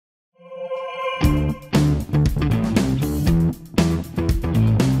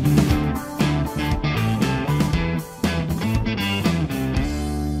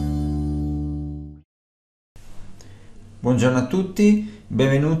Buongiorno a tutti,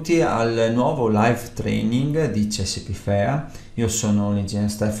 benvenuti al nuovo live training di CSPFea. Io sono l'ingegnere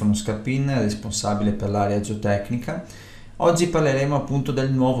Stefano Scarpin, responsabile per l'area geotecnica. Oggi parleremo appunto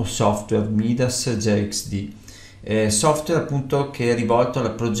del nuovo software Midas GeoXD, software appunto che è rivolto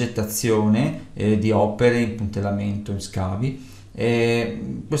alla progettazione di opere in puntellamento, in scavi.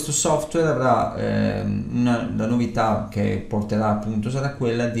 Questo software avrà la novità che porterà appunto sarà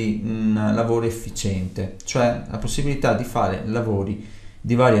quella di un lavoro efficiente, cioè la possibilità di fare lavori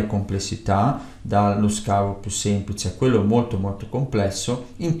di varia complessità, dallo scavo più semplice a quello molto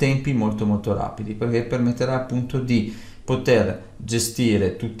complesso, in tempi molto rapidi, perché permetterà appunto di poter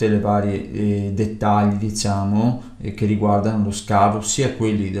gestire tutte le varie dettagli, diciamo, che riguardano lo scavo, sia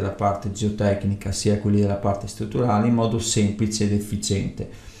quelli della parte geotecnica sia quelli della parte strutturale, in modo semplice ed efficiente.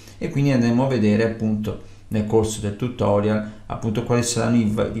 E quindi andremo a vedere appunto nel corso del tutorial appunto quali saranno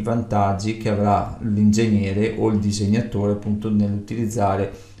i vantaggi che avrà l'ingegnere o il disegnatore appunto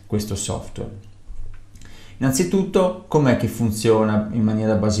nell'utilizzare questo software. Innanzitutto, com'è che funziona in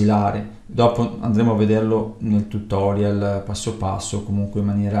maniera basilare? Dopo andremo a vederlo nel tutorial passo passo, comunque in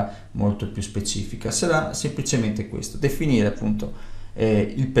maniera molto più specifica. Sarà semplicemente questo: definire appunto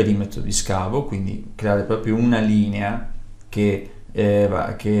il perimetro di scavo, quindi creare proprio una linea che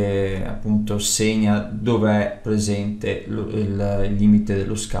appunto segna dov'è presente il limite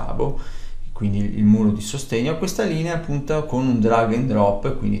dello scavo, quindi il muro di sostegno. Questa linea appunto con un drag and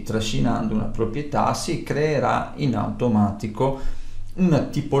drop, quindi trascinando una proprietà, si creerà in automatico una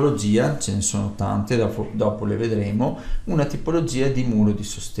tipologia, ce ne sono tante, dopo le vedremo, una tipologia di muro di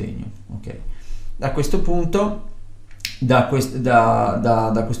sostegno. Ok, da questo punto da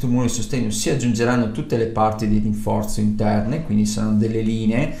questo muro di sostegno si aggiungeranno tutte le parti di rinforzo interne, quindi saranno delle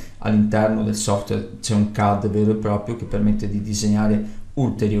linee all'interno del software. C'è un CAD vero e proprio che permette di disegnare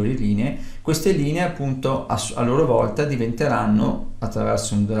ulteriori linee. Queste linee appunto a loro volta diventeranno,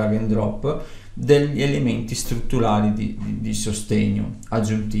 attraverso un drag and drop, degli elementi strutturali di sostegno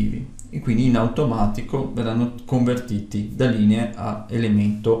aggiuntivi, e quindi in automatico verranno convertiti da linee a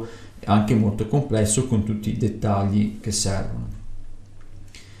elemento anche molto complesso con tutti i dettagli che servono.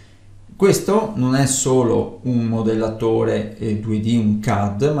 Questo non è solo un modellatore 2D, un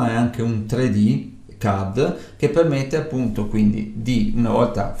CAD, ma è anche un 3D CAD che permette appunto quindi di, una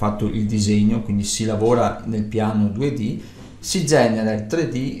volta fatto il disegno, quindi si lavora nel piano 2D, si genera il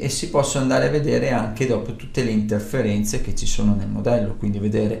 3D e si possono andare a vedere anche dopo tutte le interferenze che ci sono nel modello, quindi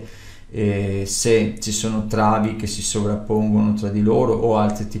vedere se ci sono travi che si sovrappongono tra di loro o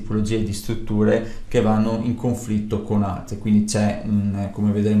altre tipologie di strutture che vanno in conflitto con altre. Quindi c'è,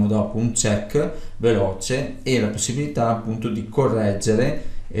 come vedremo dopo, un check veloce e la possibilità appunto di correggere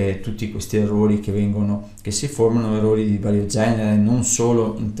tutti questi errori che si formano, errori di vario genere, non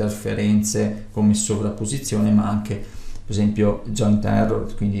solo interferenze come sovrapposizione, ma anche per esempio joint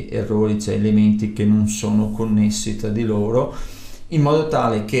error, quindi errori, cioè elementi che non sono connessi tra di loro, in modo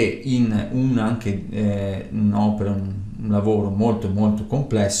tale che in un'opera, un lavoro molto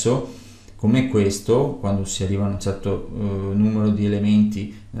complesso come questo, quando si arriva a un certo numero di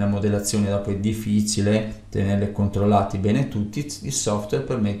elementi nella modellazione, dopo è difficile tenerli controllati bene tutti, il software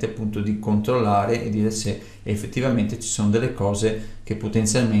permette appunto di controllare e dire se effettivamente ci sono delle cose che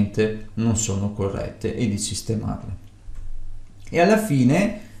potenzialmente non sono corrette e di sistemarle. E alla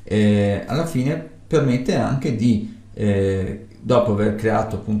fine permette anche di dopo aver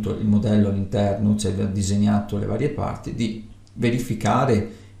creato appunto il modello all'interno, cioè aver disegnato le varie parti, di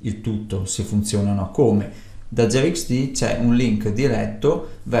verificare il tutto, se funzionano come. Da GeoXD c'è un link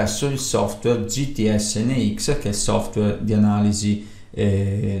diretto verso il software GTS-NX, che è il software di analisi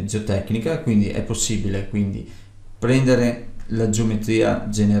geotecnica, quindi è possibile quindi prendere la geometria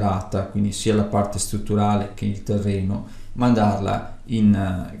generata, quindi sia la parte strutturale che il terreno, mandarla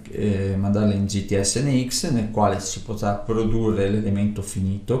in GTS-NX, nel quale si potrà produrre l'elemento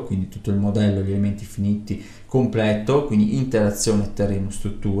finito, quindi tutto il modello, gli elementi finiti completo, quindi interazione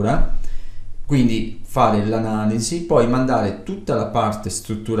terreno-struttura, quindi fare l'analisi, poi mandare tutta la parte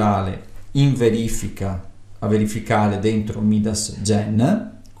strutturale in verifica, a verificare dentro Midas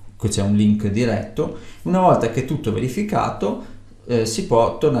Gen, qui c'è un link diretto. Una volta che è tutto verificato si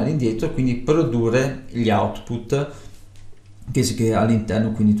può tornare indietro e quindi produrre gli output che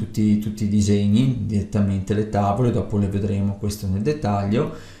all'interno, quindi tutti i disegni direttamente, le tavole, dopo le vedremo questo nel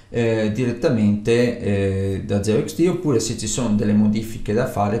dettaglio, direttamente da GeoXD, oppure se ci sono delle modifiche da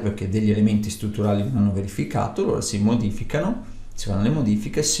fare perché degli elementi strutturali non hanno verificato, allora si modificano, si fanno le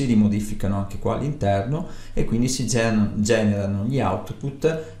modifiche, si rimodificano anche qua all'interno e quindi si generano gli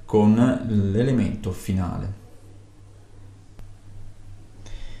output con l'elemento finale.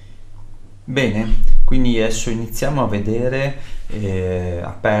 Bene, Quindi adesso iniziamo a vedere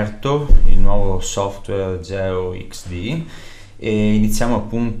aperto il nuovo software GeoXD e iniziamo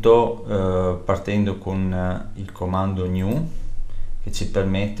appunto partendo con il comando new, che ci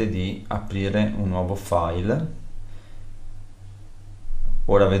permette di aprire un nuovo file.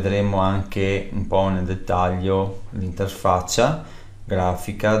 Ora vedremo anche un po' nel dettaglio l'interfaccia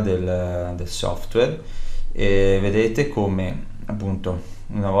grafica del software e vedete come appunto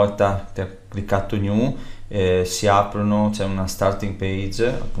una volta cliccato new si aprono, c'è una starting page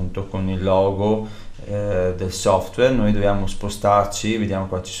appunto con il logo del software. Noi dobbiamo spostarci, vediamo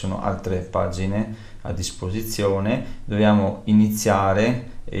qua ci sono altre pagine a disposizione, dobbiamo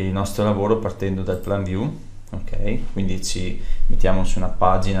iniziare il nostro lavoro partendo dal plan view. Ok, quindi ci mettiamo su una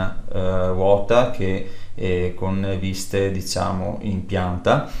pagina vuota che con viste diciamo in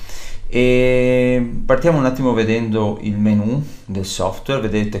pianta e partiamo un attimo vedendo il menu del software.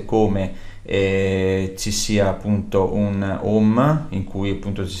 Vedete come ci sia appunto un home in cui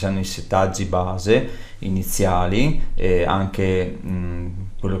appunto ci siano i settaggi base iniziali e anche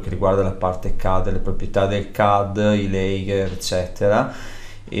quello che riguarda la parte CAD, le proprietà del CAD, i layer eccetera,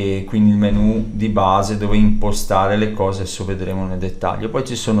 e quindi il menu di base dove impostare le cose, adesso vedremo nel dettaglio. Poi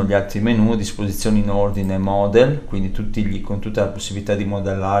ci sono gli altri menu, disposizioni in ordine, model, quindi con tutta la possibilità di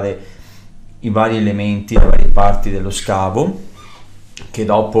modellare i vari elementi, le varie parti dello scavo, che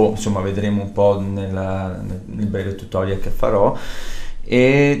dopo insomma vedremo un po' nel breve tutorial che farò.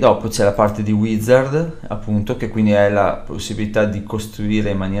 E dopo c'è la parte di wizard appunto, che quindi è la possibilità di costruire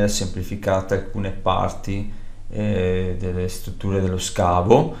in maniera semplificata alcune parti delle strutture dello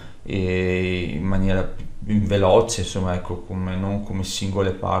scavo e in maniera più veloce, insomma, ecco, non come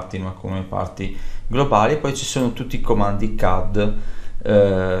singole parti ma come parti globali. Poi ci sono tutti i comandi CAD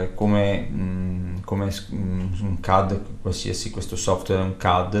come un CAD qualsiasi. Questo software è un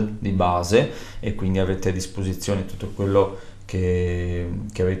CAD di base e quindi avete a disposizione tutto quello che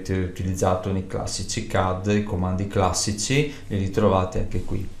avete utilizzato nei classici CAD, i comandi classici li ritrovate anche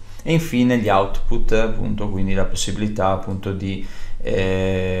qui. E infine gli output, appunto, quindi la possibilità appunto di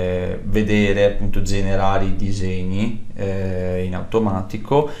vedere, appunto, generare i disegni in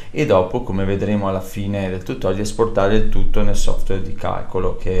automatico e dopo, come vedremo alla fine del tutorial, esportare il tutto nel software di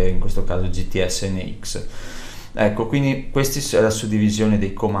calcolo, che è in questo caso GTS NX. Ecco, quindi questa è la suddivisione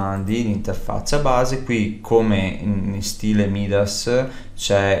dei comandi, l'interfaccia base. Qui, come in stile Midas,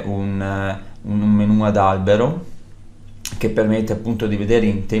 c'è un menu ad albero che permette appunto di vedere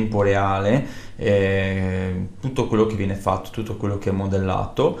in tempo reale tutto quello che viene fatto, tutto quello che è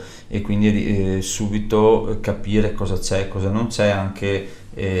modellato, e quindi subito capire cosa c'è e cosa non c'è, anche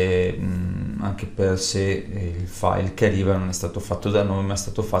per se il file che arriva non è stato fatto da noi ma è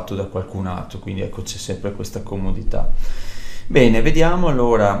stato fatto da qualcun altro, quindi ecco, c'è sempre questa comodità. Bene, vediamo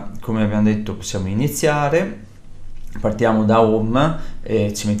allora. Come abbiamo detto, possiamo iniziare. Partiamo da home,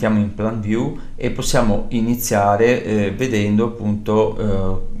 ci mettiamo in plan view e possiamo iniziare vedendo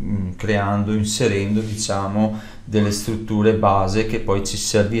appunto inserendo diciamo delle strutture base che poi ci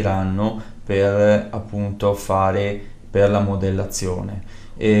serviranno per appunto fare per la modellazione.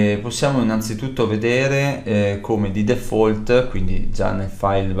 Possiamo innanzitutto vedere come di default, quindi già nel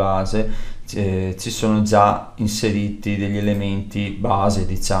file base ci sono già inseriti degli elementi base,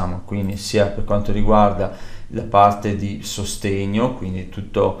 diciamo, quindi sia per quanto riguarda la parte di sostegno, quindi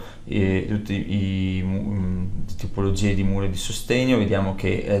tutte le tipologie di mura di sostegno. Vediamo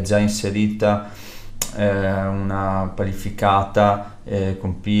che è già inserita una parificata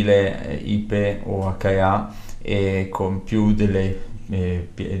con pile IP o HA e con più delle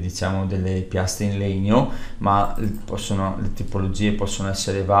diciamo delle piastre in legno, ma le tipologie possono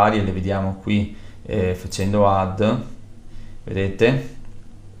essere varie. Le vediamo qui facendo add. Vedete,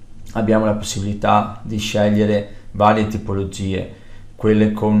 abbiamo la possibilità di scegliere varie tipologie,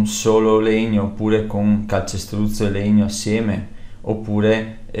 quelle con solo legno oppure con calcestruzzo e legno assieme,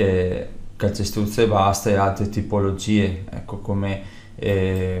 oppure calcestruzzo e basta e altre tipologie, ecco, come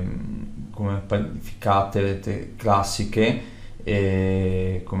panificate classiche,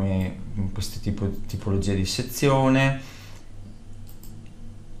 come queste tipologie di sezione.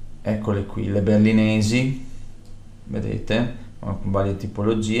 Eccole qui, le berlinesi, vedete, con varie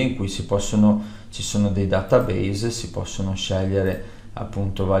tipologie in cui ci sono dei database, si possono scegliere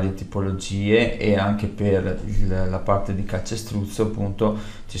appunto varie tipologie, e anche per la parte di calcestruzzo appunto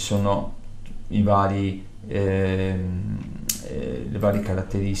ci sono le varie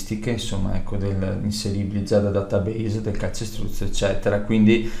caratteristiche, insomma, ecco, inseribili già da database del calcestruzzo eccetera.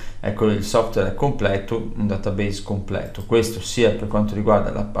 Quindi ecco, il software è completo, un database completo, questo sia per quanto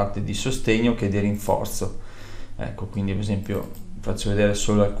riguarda la parte di sostegno che di rinforzo. Ecco, quindi per esempio faccio vedere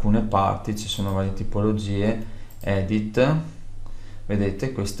solo alcune parti, ci sono varie tipologie. Edit,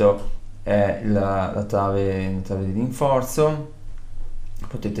 vedete, questo è la trave di rinforzo,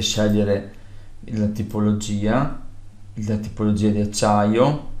 potete scegliere la tipologia di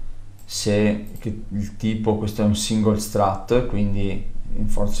acciaio, se il tipo, questo è un single strut, quindi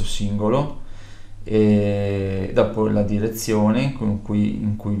rinforzo singolo, e dopo la direzione in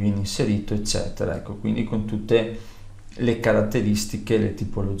cui viene inserito, eccetera. Ecco, quindi con tutte le caratteristiche, le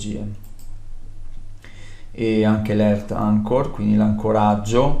tipologie. E anche l'earth anchor, quindi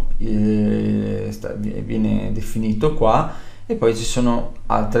l'ancoraggio viene definito qua, e poi ci sono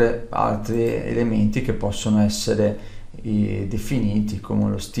altri elementi che possono essere definiti, come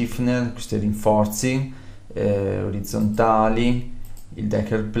lo stiffener, questi rinforzi orizzontali, il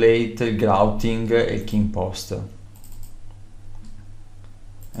decker plate, il grouting e il king post.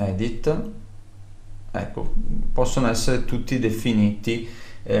 Edit, ecco, possono essere tutti definiti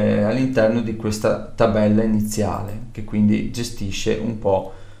all'interno di questa tabella iniziale, che quindi gestisce un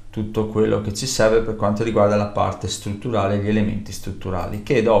po' tutto quello che ci serve per quanto riguarda la parte strutturale, gli elementi strutturali,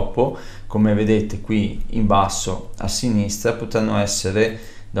 che dopo, come vedete qui in basso a sinistra, potranno essere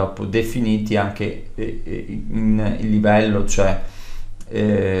dopo definiti anche in livello, cioè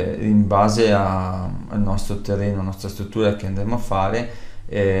in base al nostro terreno, alla nostra struttura che andremo a fare.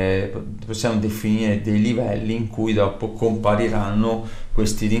 Possiamo definire dei livelli in cui dopo compariranno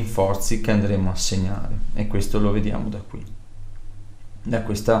questi rinforzi che andremo a segnare, e questo lo vediamo da qui,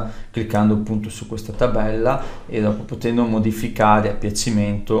 cliccando appunto su questa tabella, e dopo potendo modificare a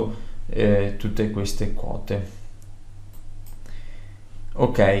piacimento tutte queste quote.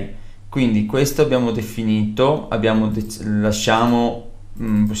 Ok, quindi questo abbiamo definito,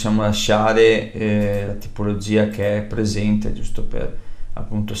 possiamo lasciare la tipologia che è presente, giusto per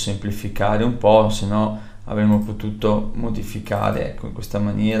appunto semplificare un po', se no avremmo potuto modificare, ecco, in questa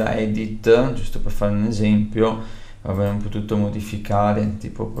maniera. Edit, giusto per fare un esempio, avremmo potuto modificare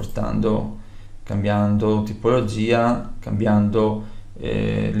tipo cambiando tipologia, cambiando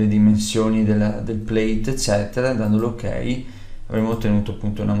le dimensioni del plate, eccetera, dando l'ok, avremmo ottenuto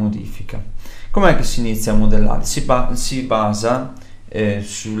appunto una modifica. Com'è che si inizia a modellare? Si basa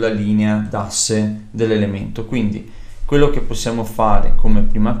sulla linea d'asse dell'elemento, quindi quello che possiamo fare come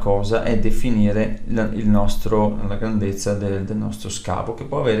prima cosa è definire la grandezza del nostro scavo, che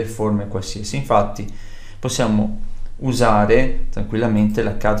può avere forme qualsiasi. Infatti possiamo usare tranquillamente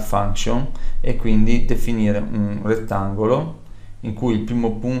la CAD function e quindi definire un rettangolo in cui il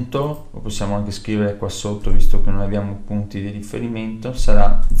primo punto, lo possiamo anche scrivere qua sotto visto che non abbiamo punti di riferimento,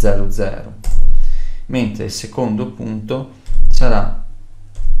 sarà 0, 0, mentre il secondo punto sarà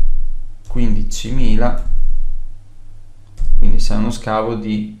 15.000, quindi sarà uno scavo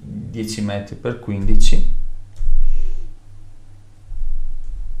di 10 metri per 15.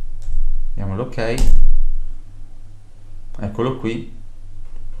 Diamo l'ok, eccolo qui.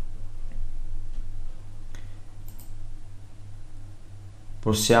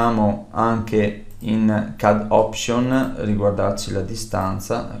 Possiamo anche in CAD option riguardarci la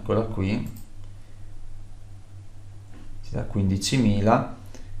distanza, eccola qui, ci dà 15.000,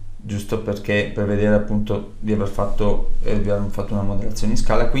 giusto per vedere appunto di aver fatto una modellazione in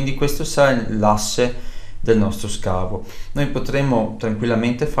scala. Quindi questo sarà l'asse del nostro scavo. Noi potremmo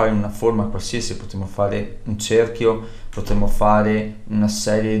tranquillamente fare una forma qualsiasi, potremmo fare un cerchio, potremmo fare una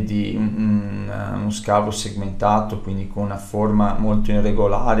serie di uno scavo segmentato, quindi con una forma molto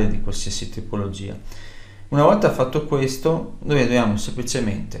irregolare di qualsiasi tipologia. Una volta fatto questo, noi dobbiamo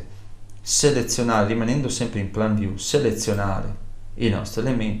semplicemente selezionare, rimanendo sempre in plan view, selezionare il nostro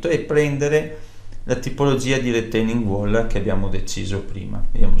elemento e prendere la tipologia di retaining wall che abbiamo deciso prima,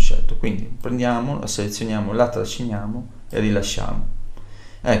 abbiamo scelto. Quindi prendiamo, la selezioniamo, la trasciniamo e rilasciamo.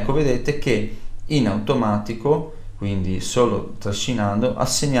 Ecco, vedete che in automatico, quindi solo trascinando,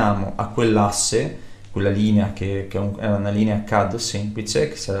 assegniamo a quell'asse, quella linea che era una linea CAD semplice,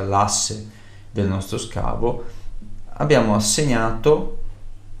 che sarà l'asse del nostro scavo, abbiamo assegnato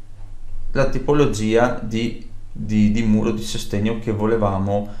la tipologia di muro di sostegno che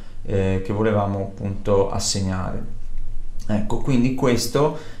volevamo appunto assegnare. Ecco, quindi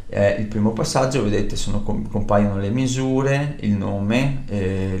questo è il primo passaggio. Vedete, compaiono le misure, il nome,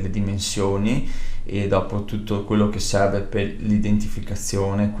 le dimensioni, e dopo tutto quello che serve per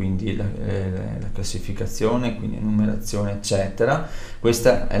l'identificazione, quindi la classificazione, quindi numerazione, eccetera.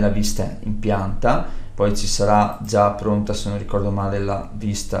 Questa è la vista in pianta, poi ci sarà già pronta, se non ricordo male, la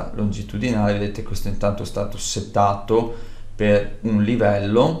vista longitudinale. Vedete, questo intanto è stato settato per un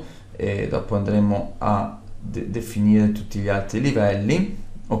livello, e dopo andremo a definire tutti gli altri livelli.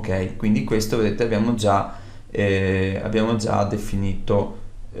 Ok, quindi questo, vedete, abbiamo già abbiamo già definito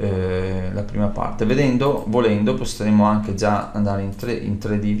la prima parte. Volendo potremo anche già andare in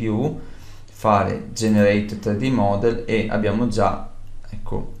 3D view, fare generate 3D model, e abbiamo già,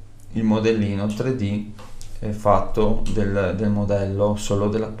 ecco, il modellino 3D fatto del modello, solo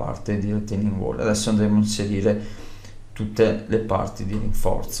della parte di retaining wall. Adesso andremo a inserire tutte le parti di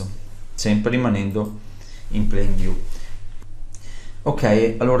rinforzo, sempre rimanendo in plain view.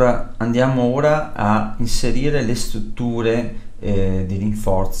 Ok, allora andiamo ora a inserire le strutture di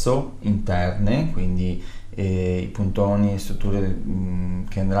rinforzo interne, quindi i puntoni e strutture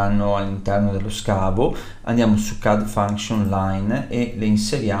che andranno all'interno dello scavo. Andiamo su CAD function line e le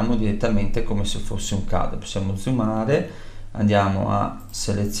inseriamo direttamente come se fosse un CAD. Possiamo zoomare, andiamo a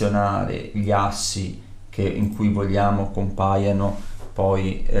selezionare gli assi in cui vogliamo compaiano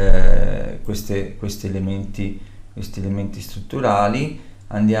poi questi elementi strutturali.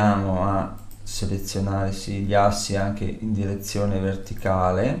 Andiamo a selezionare gli assi anche in direzione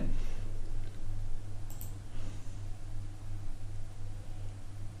verticale.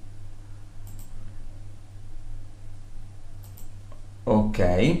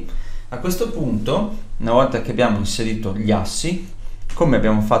 Ok, a questo punto, una volta che abbiamo inserito gli assi, come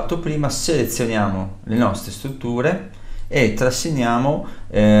abbiamo fatto prima, selezioniamo le nostre strutture e trasciniamo,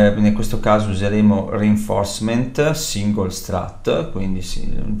 in questo caso useremo reinforcement single strut, quindi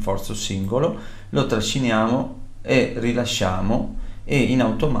rinforzo singolo, lo trasciniamo e rilasciamo, e in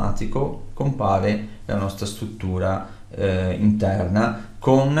automatico compare la nostra struttura interna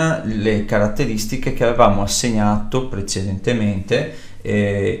con le caratteristiche che avevamo assegnato precedentemente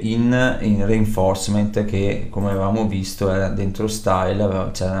in reinforcement, che come avevamo visto era dentro style,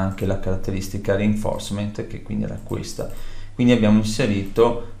 c'era anche la caratteristica reinforcement, che quindi era questa. Quindi abbiamo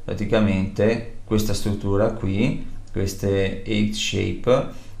inserito praticamente questa struttura qui, queste 8 shape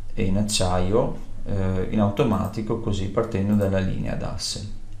in acciaio in automatico, così partendo dalla linea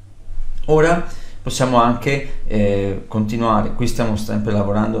d'asse. Ora possiamo anche continuare. Qui stiamo sempre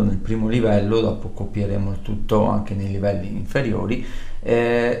lavorando nel primo livello, dopo copieremo il tutto anche nei livelli inferiori.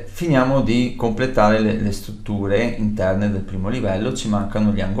 Finiamo di completare le strutture interne del primo livello. Ci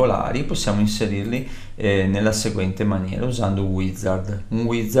mancano gli angolari, possiamo inserirli nella seguente maniera, usando un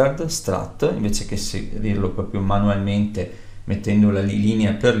wizard strut, invece che inserirlo proprio manualmente mettendola lì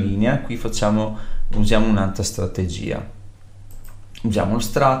linea per linea. Qui usiamo un'altra strategia, usiamo lo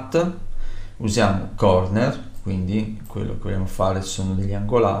strut, usiamo corner, quindi quello che vogliamo fare sono degli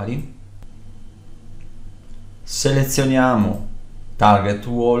angolari, selezioniamo target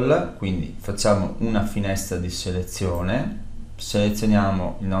wall, quindi facciamo una finestra di selezione,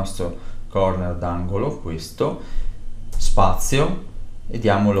 selezioniamo il nostro corner d'angolo, questo, spazio, e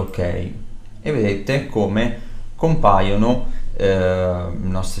diamo l'ok, e vedete come compaiono le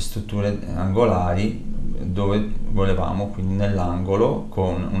nostre strutture angolari dove volevamo, quindi nell'angolo,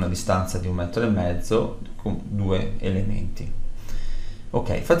 con una distanza di 1,5 m, con 2 elementi.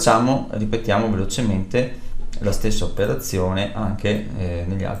 Ok, ripetiamo velocemente la stessa operazione anche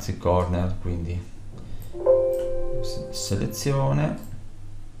negli altri corner, quindi selezione,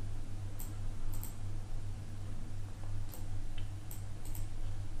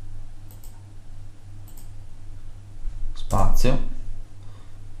 spazio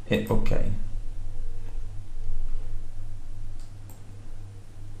e ok.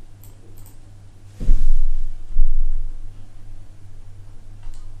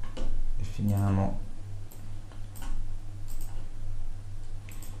 Definiamo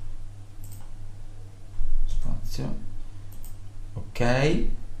spazio, ok, e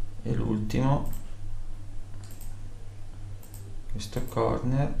l'ultimo, questo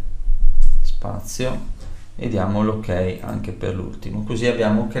corner, spazio, e diamo l'ok anche per l'ultimo. Così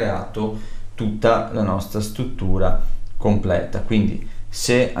abbiamo creato tutta la nostra struttura completa. Quindi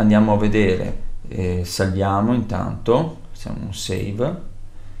se andiamo a vedere, salviamo intanto, facciamo un save,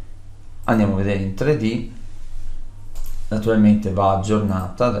 andiamo a vedere in 3D, naturalmente va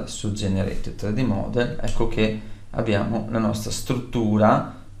aggiornata, adesso generate 3D model, ecco che abbiamo la nostra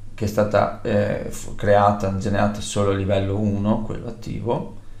struttura che è stata generata solo a livello 1, quello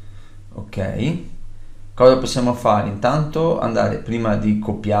attivo. Ok, cosa possiamo fare? Intanto andare, prima di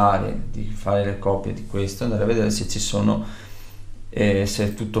copiare, di fare le copie di questo, andare a vedere se ci sono, se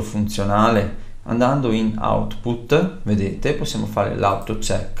è tutto funzionale. Andando in output, vedete, possiamo fare l'auto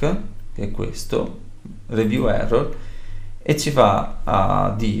check, che è questo, review error, e ci va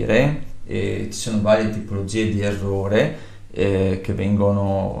a dire, ci sono varie tipologie di errore che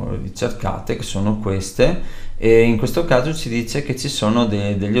vengono ricercate, che sono queste, e in questo caso ci dice che ci sono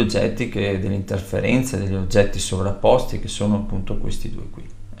degli oggetti, delle interferenze, degli oggetti sovrapposti, che sono appunto questi due qui.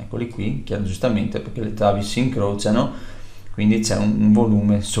 Ecco. eccoli qui, giustamente perché le travi si incrociano, quindi c'è un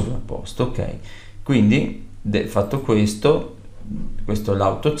volume sovrapposto. Ok, quindi fatto questo è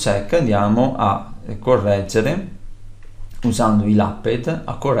l'auto check, andiamo a correggere usando i lapped,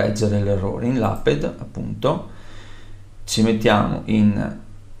 a correggere l'errore. In lapped appunto ci mettiamo in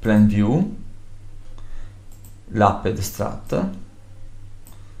plan view, lapped strat,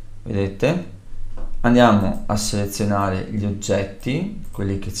 vedete, andiamo a selezionare gli oggetti,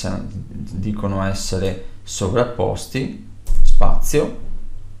 quelli che dicono essere sovrapposti, spazio,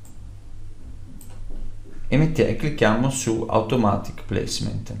 e clicchiamo su automatic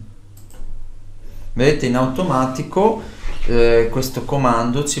placement. Vedete, in automatico questo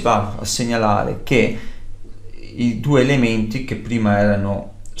comando ci va a segnalare che i due elementi che prima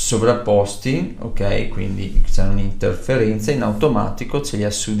erano sovrapposti, ok, quindi c'è un'interferenza, in automatico ce li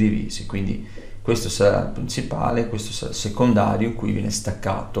ha suddivisi, quindi questo sarà il principale, questo sarà il secondario in cui viene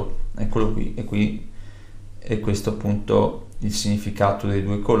staccato, eccolo qui, e questo appunto il significato dei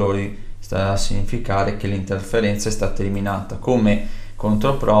due colori sta a significare che l'interferenza è stata eliminata. Come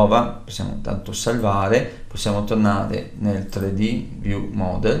controprova possiamo intanto salvare, possiamo tornare nel 3D View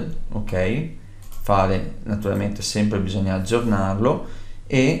Model, ok, fare, naturalmente sempre bisogna aggiornarlo,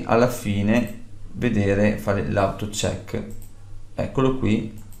 e alla fine vedere, fare l'auto check, eccolo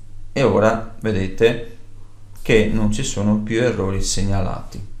qui, e ora vedete che non ci sono più errori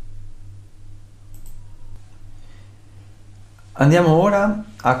segnalati. Andiamo ora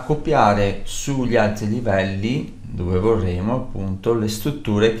a copiare sugli altri livelli dove vorremmo appunto le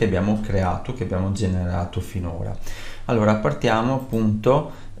strutture che abbiamo creato, che abbiamo generato finora. Allora partiamo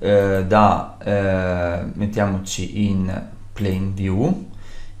appunto mettiamoci in plane view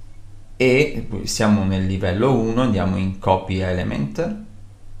e siamo nel livello 1, andiamo in copy element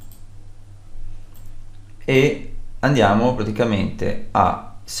e andiamo praticamente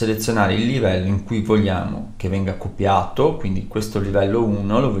a selezionare il livello in cui vogliamo che venga copiato, quindi questo livello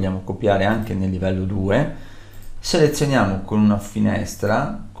 1 lo vogliamo copiare anche nel livello 2, selezioniamo con una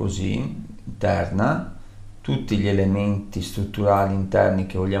finestra così interna tutti gli elementi strutturali interni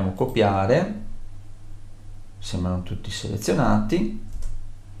che vogliamo copiare, sembrano tutti selezionati,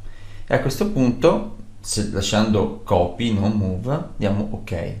 e a questo punto, lasciando copy, non move, diamo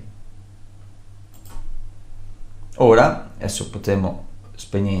ok. Ora, adesso potremo,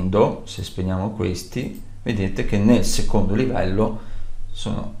 spegnendo, se spegniamo questi, vedete che nel secondo livello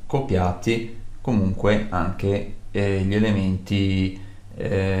sono copiati comunque anche gli elementi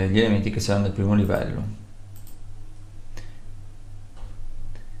che c'erano nel primo livello.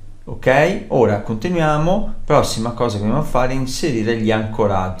 Ok, ora continuiamo. Prossima cosa che dobbiamo fare è inserire gli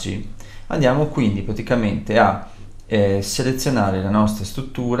ancoraggi. Andiamo quindi praticamente a selezionare la nostra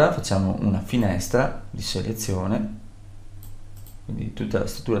struttura, facciamo una finestra di selezione, quindi tutta la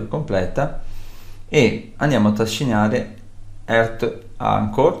struttura completa, e andiamo a trascinare Earth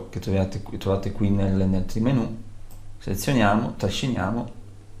Anchor che trovate qui nel menu, selezioniamo, trasciniamo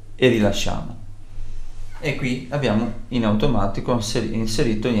e rilasciamo. E qui abbiamo in automatico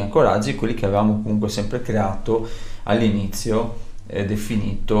inserito gli ancoraggi, quelli che avevamo comunque sempre creato all'inizio,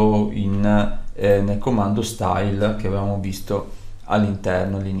 definito nel comando style che avevamo visto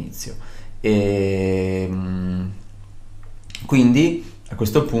all'interno all'inizio. Quindi a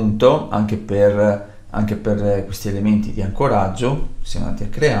questo punto anche per questi elementi di ancoraggio che siamo andati a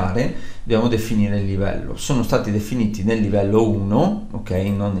creare dobbiamo definire il livello. Sono stati definiti nel livello 1, ok,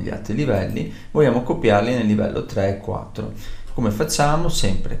 non negli altri livelli, vogliamo copiarli nel livello 3 e 4. Come facciamo?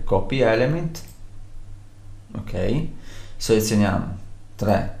 Sempre copy element, ok, selezioniamo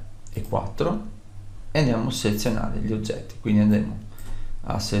 3 e 4 e andiamo a selezionare gli oggetti, quindi andiamo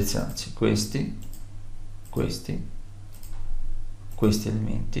a selezionarci questi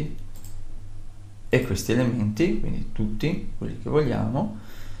elementi e questi elementi, quindi tutti quelli che vogliamo,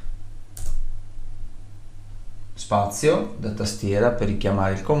 spazio da tastiera per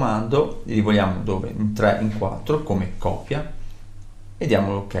richiamare il comando, li vogliamo dove? In 3, in 4 come copia e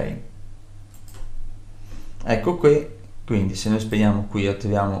diamo l'ok. Ecco qui, quindi se noi spegniamo qui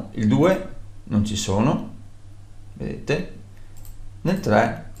attiviamo il 2, non ci sono, vedete, nel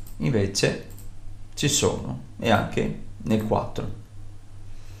 3 invece ci sono e anche nel 4.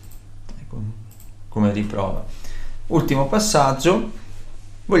 Ecco, come riprova. Ultimo passaggio,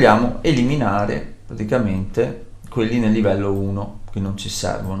 vogliamo eliminare praticamente quelli nel livello 1 che non ci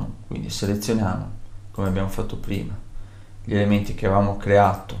servono, quindi selezioniamo come abbiamo fatto prima gli elementi che avevamo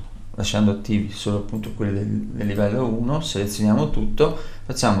creato lasciando attivi solo appunto quelli del livello 1, selezioniamo tutto,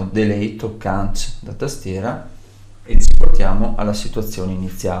 facciamo delete o cancel da tastiera e ci portiamo alla situazione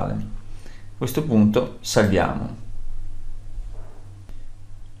iniziale. A questo punto salviamo.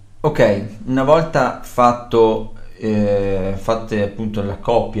 Ok, una volta fatte appunto la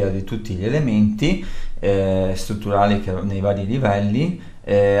copia di tutti gli elementi strutturali che nei vari livelli,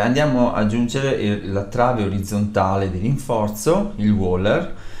 andiamo ad aggiungere la trave orizzontale di rinforzo, il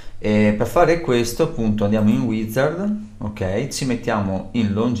waller. Per fare questo appunto andiamo in wizard, ok, ci mettiamo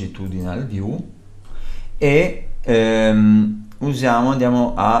in longitudinal view e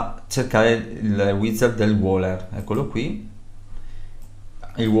andiamo a cercare il wizard del waller, eccolo qui.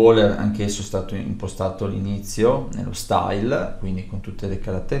 Il waller anch'esso è stato impostato all'inizio nello style, quindi con tutte le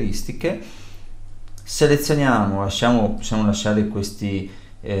caratteristiche. Selezioniamo, possiamo lasciare questi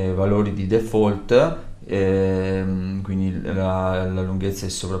valori di default, quindi la lunghezza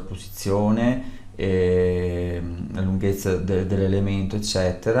di sovrapposizione, la lunghezza dell'elemento,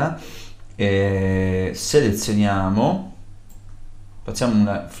 eccetera. Selezioniamo, facciamo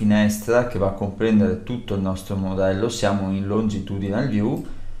una finestra che va a comprendere tutto il nostro modello, siamo in longitudinal view,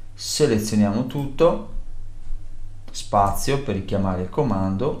 selezioniamo tutto, spazio per richiamare il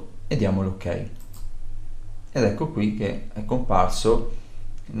comando e diamo l'ok. Ed ecco qui che è comparso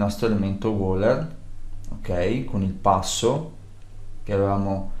il nostro elemento waller, ok, con il passo che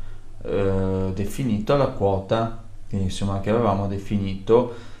avevamo definito alla quota, insomma, che avevamo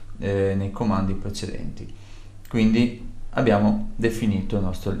definito nei comandi precedenti. Quindi abbiamo definito il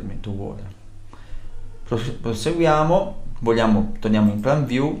nostro elemento waller. Proseguiamo, torniamo in plan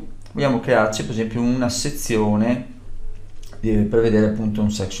view, vogliamo crearci per esempio una sezione per vedere appunto un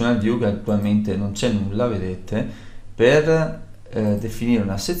sectional view, che attualmente non c'è nulla, vedete. Per definire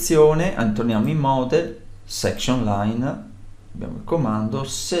una sezione torniamo in model, section line, abbiamo il comando,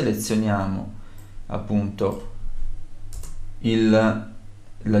 selezioniamo appunto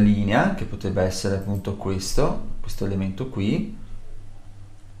la linea, che potrebbe essere appunto questo elemento qui,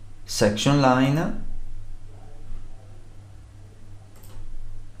 section line,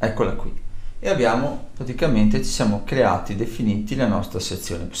 eccola qui, e abbiamo praticamente, ci siamo creati, definiti la nostra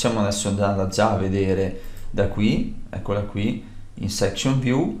sezione. Possiamo adesso andarla già a vedere da qui, eccola qui in section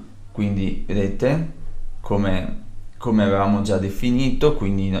view, quindi vedete come avevamo già definito,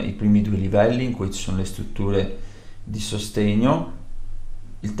 quindi i primi due livelli in cui ci sono le strutture di sostegno,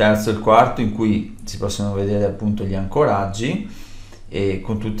 il terzo e il quarto in cui si possono vedere appunto gli ancoraggi e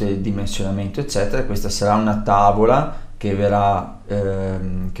con tutto il dimensionamento eccetera. Questa sarà una tavola che verrà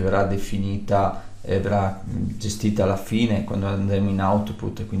definita e verrà gestita alla fine quando andremo in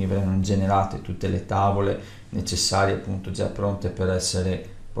output, quindi verranno generate tutte le tavole necessarie appunto già pronte per essere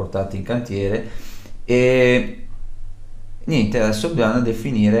portate in cantiere. E niente, adesso dobbiamo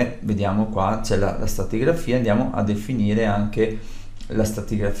definire, vediamo qua c'è la stratigrafia, andiamo a definire anche la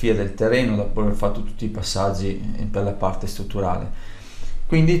stratigrafia del terreno dopo aver fatto tutti i passaggi per la parte strutturale.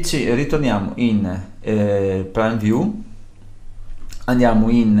 Quindi ci ritorniamo in plan view, andiamo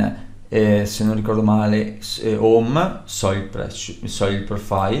in se non ricordo male home, soil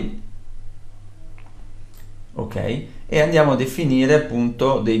profile, ok, e andiamo a definire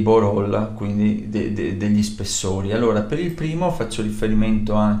appunto dei borehole, quindi degli spessori. Allora per il primo faccio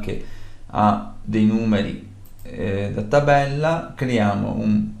riferimento anche a dei numeri da tabella, creiamo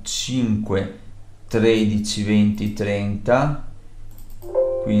un 5 13 20 30,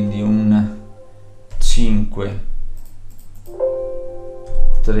 quindi un 5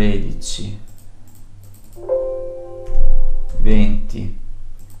 13 20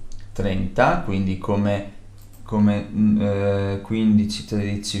 30, quindi come 15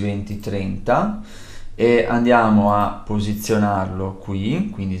 13 20 30, e andiamo a posizionarlo qui,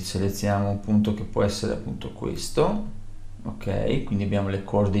 quindi selezioniamo un punto che può essere appunto questo, ok, quindi abbiamo le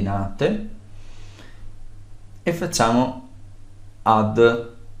coordinate e facciamo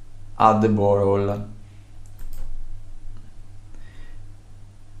add borehole.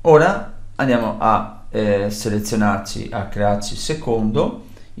 Ora andiamo a selezionarci, a crearci il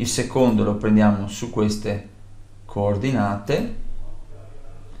secondo lo prendiamo su queste coordinate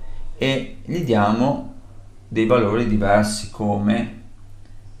e gli diamo dei valori diversi come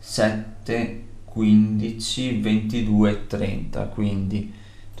 7, 15, 22, 30. Quindi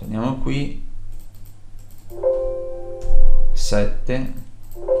torniamo qui, 7,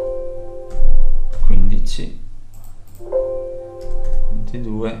 15,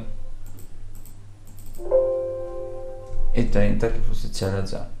 22 e 30, che forse c'era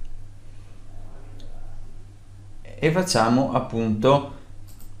già, e facciamo appunto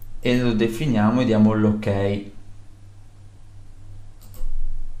e lo definiamo e diamo l'ok.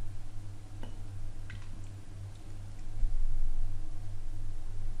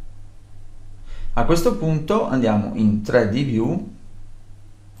 A questo punto andiamo in 3D view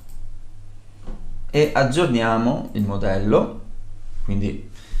e aggiorniamo il modello, quindi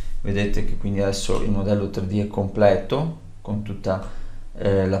Vedete che quindi adesso il modello 3D è completo con tutta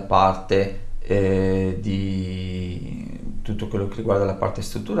la parte di tutto quello che riguarda la parte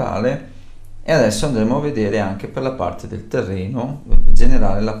strutturale, e adesso andremo a vedere anche per la parte del terreno,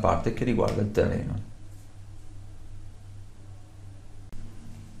 generare la parte che riguarda il terreno.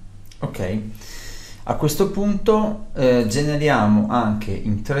 Ok, a questo punto generiamo anche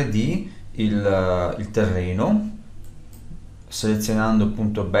in 3D il terreno, selezionando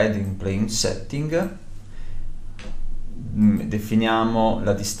appunto bedding plane setting. Definiamo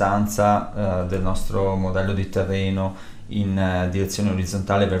la distanza del nostro modello di terreno in direzione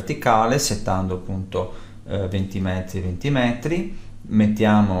orizzontale e verticale, settando appunto 20 metri 20 metri.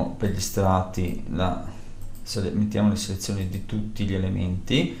 Mettiamo per gli strati mettiamo le selezioni di tutti gli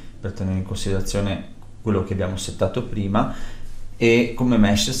elementi per tenere in considerazione quello che abbiamo settato prima, e come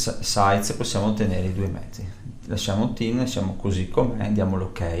mesh size possiamo ottenere i 2 metri. Lasciamo thin, lasciamo così com'è, diamo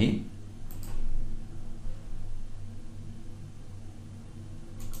l'ok.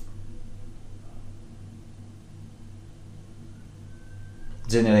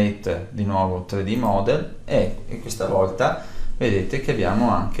 Generate di nuovo 3D model, e questa volta vedete che abbiamo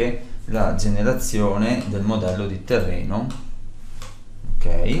anche la generazione del modello di terreno.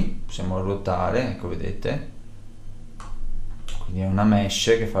 Ok, possiamo ruotare, ecco, vedete, quindi è una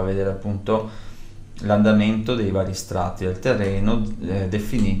mesh che fa vedere appunto l'andamento dei vari strati del terreno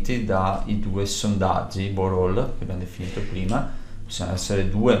definiti dai 2 sondaggi borehole che abbiamo definito prima. Possono essere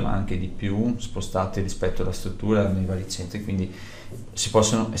 2 ma anche di più, spostati rispetto alla struttura nei vari centri, quindi si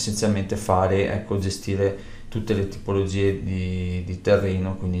possono essenzialmente fare, ecco, gestire tutte le tipologie di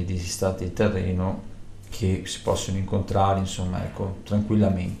terreno, quindi di strati di terreno che si possono incontrare, insomma, ecco,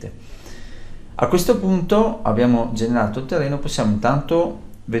 tranquillamente. A questo punto abbiamo generato il terreno, possiamo intanto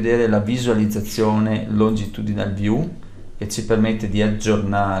vedere la visualizzazione longitudinal view, che ci permette di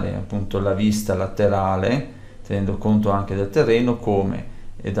aggiornare appunto la vista laterale tenendo conto anche del terreno. Come?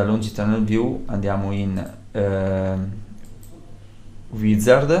 E da longitudinal view andiamo in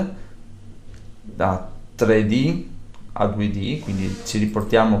wizard, da 3D a 2D, quindi ci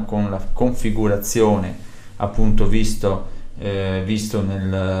riportiamo con la configurazione appunto visto che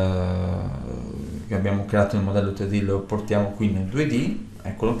abbiamo creato nel modello 3D, lo portiamo qui nel 2D,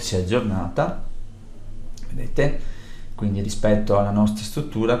 eccolo che si è aggiornata, vedete? Quindi rispetto alla nostra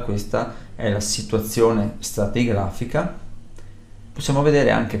struttura questa è la situazione stratigrafica. Possiamo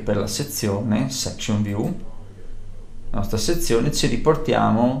vedere anche per la sezione section view, la nostra sezione, ci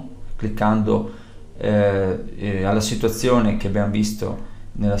riportiamo cliccando alla situazione che abbiamo visto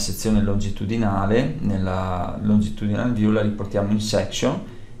nella sezione longitudinale, nella longitudinal view la riportiamo in section,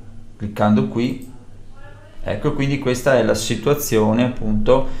 cliccando qui, ecco, quindi questa è la situazione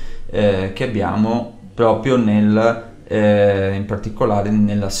appunto che abbiamo proprio in particolare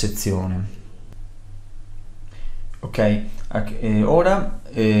nella sezione. Ok, ora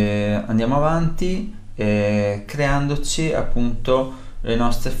andiamo avanti creandoci appunto le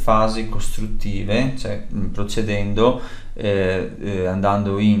nostre fasi costruttive, cioè procedendo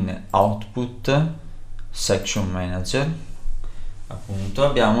andando in output section manager. Appunto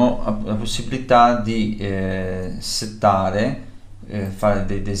abbiamo la possibilità di settare, fare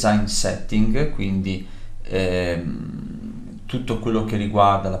dei design setting, quindi tutto quello che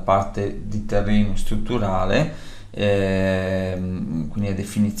riguarda la parte di terreno strutturale, quindi la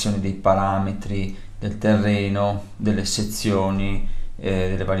definizione dei parametri del terreno, delle sezioni,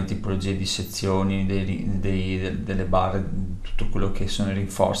 delle varie tipologie di sezioni, delle barre, tutto quello che sono i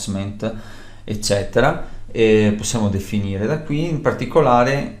reinforcement, eccetera. Possiamo definire da qui. In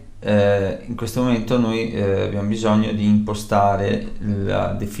particolare in questo momento noi abbiamo bisogno di impostare,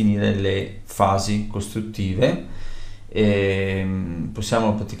 definire le fasi costruttive.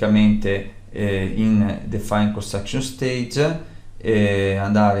 Possiamo praticamente in define construction stage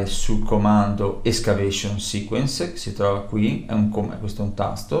andare sul comando excavation sequence che si trova qui, questo è un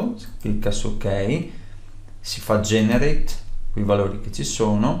tasto, si clicca su ok, si fa generate con i valori che ci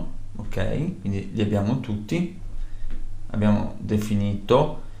sono, ok, quindi li abbiamo tutti, abbiamo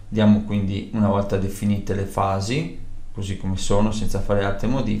definito, diamo quindi, una volta definite le fasi così come sono senza fare altre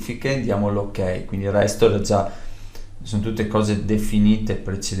modifiche, diamo l'ok, quindi il resto era già, sono tutte cose definite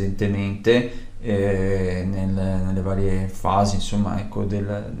precedentemente nelle varie fasi, insomma, ecco,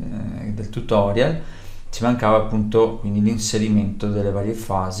 del tutorial. Ci mancava appunto quindi l'inserimento delle varie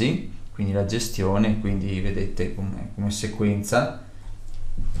fasi, quindi la gestione, quindi vedete come sequenza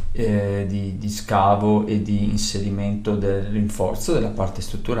di scavo e di inserimento del rinforzo della parte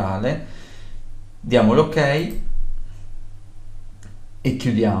strutturale. Diamo l'ok e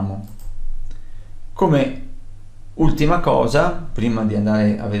chiudiamo. Come Ultima cosa, prima di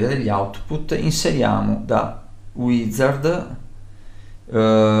andare a vedere gli output, inseriamo da wizard,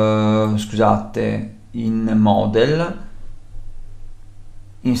 scusate, in model,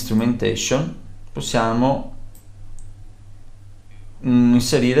 instrumentation, possiamo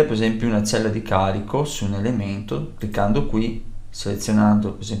inserire per esempio una cella di carico su un elemento, cliccando qui,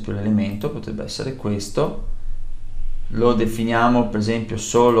 selezionando per esempio l'elemento, potrebbe essere questo, lo definiamo per esempio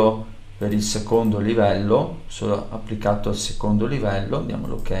solo per il secondo livello, solo applicato al secondo livello, diamo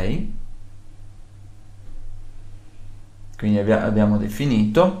l'ok, quindi abbiamo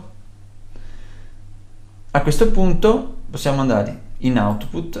definito. A questo punto possiamo andare in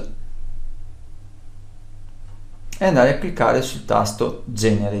output e andare a cliccare sul tasto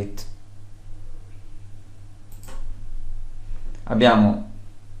generate. Abbiamo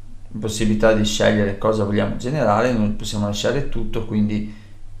la possibilità di scegliere cosa vogliamo generare, noi possiamo lasciare tutto, quindi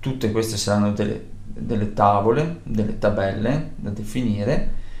tutte queste saranno delle tavole, delle tabelle da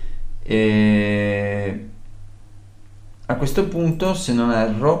definire, e a questo punto, se non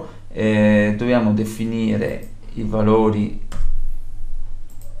erro, dobbiamo definire i valori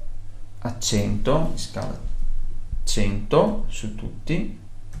a 100, scala 100 su tutti,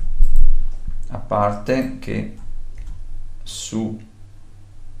 a parte che su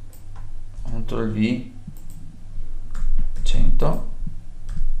CTRL V 100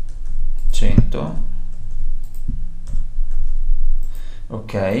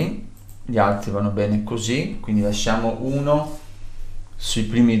 ok, gli altri vanno bene così, quindi lasciamo 1 sui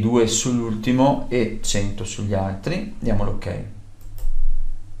primi due sull'ultimo e 100 sugli altri, diamo l'ok.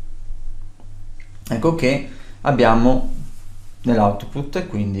 Ecco che abbiamo nell'output,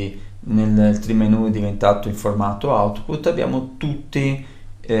 quindi nel tree menu è diventato in formato output, abbiamo tutte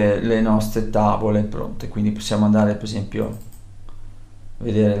le nostre tavole pronte, quindi possiamo andare per esempio a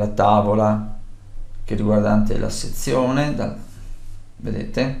vedere la tavola che riguardante la sezione,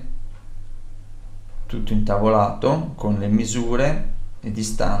 vedete, tutto intavolato con le misure, le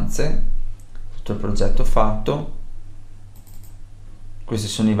distanze, tutto il progetto fatto. Questi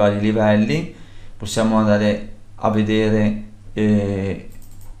sono i vari livelli. Possiamo andare a vedere il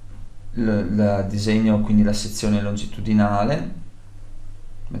disegno, quindi la sezione longitudinale,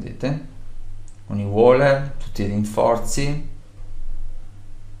 vedete, con i waller, tutti i rinforzi,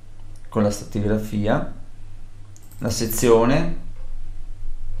 con la stratigrafia, la sezione,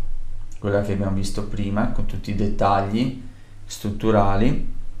 quella che abbiamo visto prima, con tutti i dettagli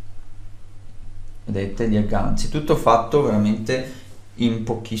strutturali, vedete, gli agganci, tutto fatto veramente in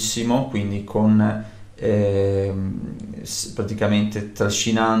pochissimo, quindi con praticamente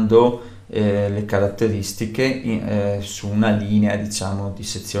trascinando le caratteristiche su una linea, diciamo, di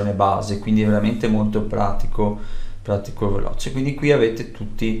sezione base, quindi è veramente molto pratico e veloce. Quindi qui avete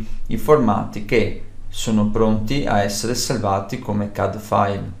tutti i formati che sono pronti a essere salvati come CAD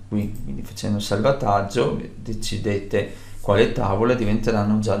file. Quindi facendo salvataggio decidete quale tavola,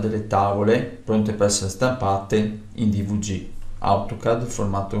 diventeranno già delle tavole pronte per essere stampate in DVG. AutoCAD,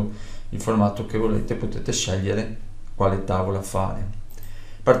 il formato che volete, potete scegliere quale tavola fare.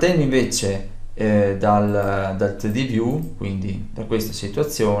 Partendo invece dal 3D view, quindi da questa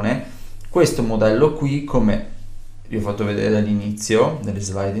situazione, questo modello qui, come vi ho fatto vedere all'inizio, nelle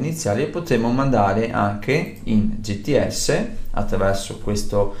slide iniziali, potremo mandare anche in GTS attraverso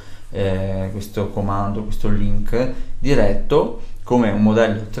questo comando, questo link diretto, come un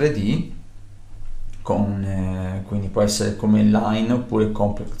modello 3D, quindi può essere come line oppure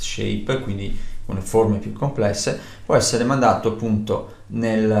complex shape, quindi con le forme più complesse, può essere mandato appunto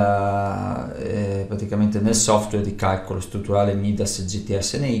praticamente nel software di calcolo strutturale Midas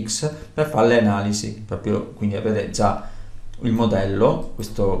GTS NX per fare le analisi, proprio, quindi avere già il modello,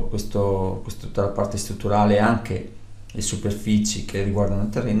 tutta la parte strutturale e anche le superfici che riguardano il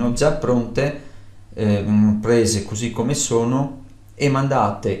terreno già pronte, prese così come sono e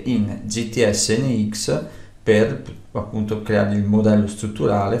mandate in GTS NX per appunto creare il modello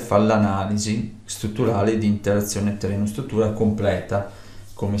strutturale, fare l'analisi strutturale di interazione terreno-struttura completa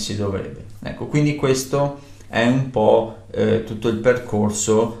come si dovrebbe. Ecco, quindi questo è un po' tutto il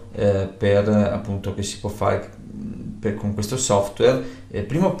percorso per appunto che si può fare con questo software,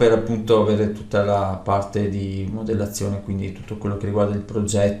 primo per appunto avere tutta la parte di modellazione, quindi tutto quello che riguarda il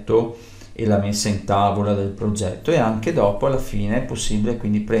progetto e la messa in tavola del progetto, e anche dopo alla fine è possibile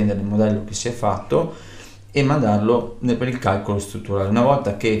quindi prendere il modello che si è fatto e mandarlo per il calcolo strutturale. Una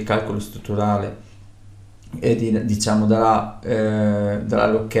volta che il calcolo strutturale diciamo darà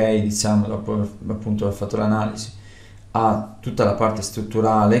l'ok, diciamo, dopo appunto aver fatto l'analisi, a tutta la parte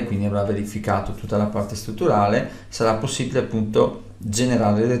strutturale, quindi avrà verificato tutta la parte strutturale, sarà possibile appunto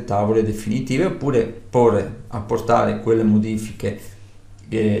generare le tavole definitive oppure apportare quelle modifiche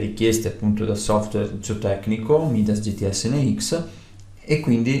richieste appunto dal software geotecnico Midas GTS-NX e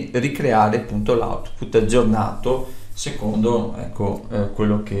quindi ricreare appunto l'output aggiornato secondo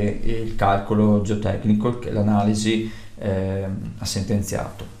quello che il calcolo geotecnico, che l'analisi ha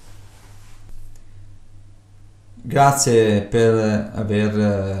sentenziato. Grazie per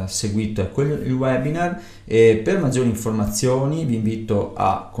aver seguito il webinar e per maggiori informazioni vi invito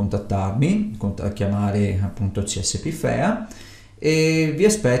a contattarmi, a chiamare appunto CSPFea, e vi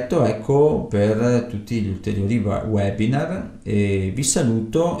aspetto per tutti gli ulteriori webinar e vi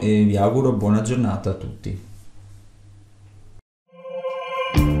saluto e vi auguro buona giornata a tutti.